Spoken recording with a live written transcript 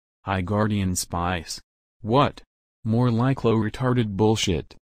High Guardian Spice. What? More like low retarded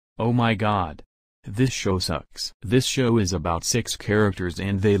bullshit. Oh my god. This show sucks. This show is about 6 characters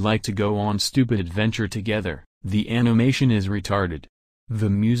and they like to go on stupid adventure together. The animation is retarded. The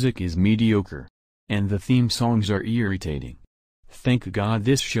music is mediocre. And the theme songs are irritating. Thank God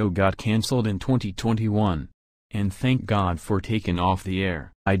this show got cancelled in 2021. And thank God for taken off the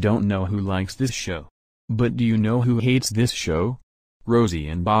air. I don't know who likes this show. But do you know who hates this show? Rosie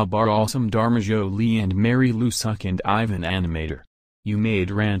and Bob are awesome. Dharma Jolie and Mary Lou suck and Ivan Animator. You made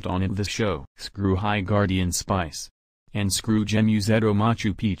Rant on it the show. Screw High Guardian Spice. And screw Gemuzetto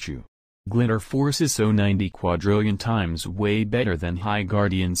Machu Picchu. Glitter Force is so 90 quadrillion times way better than High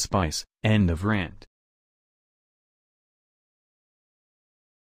Guardian Spice. End of rant.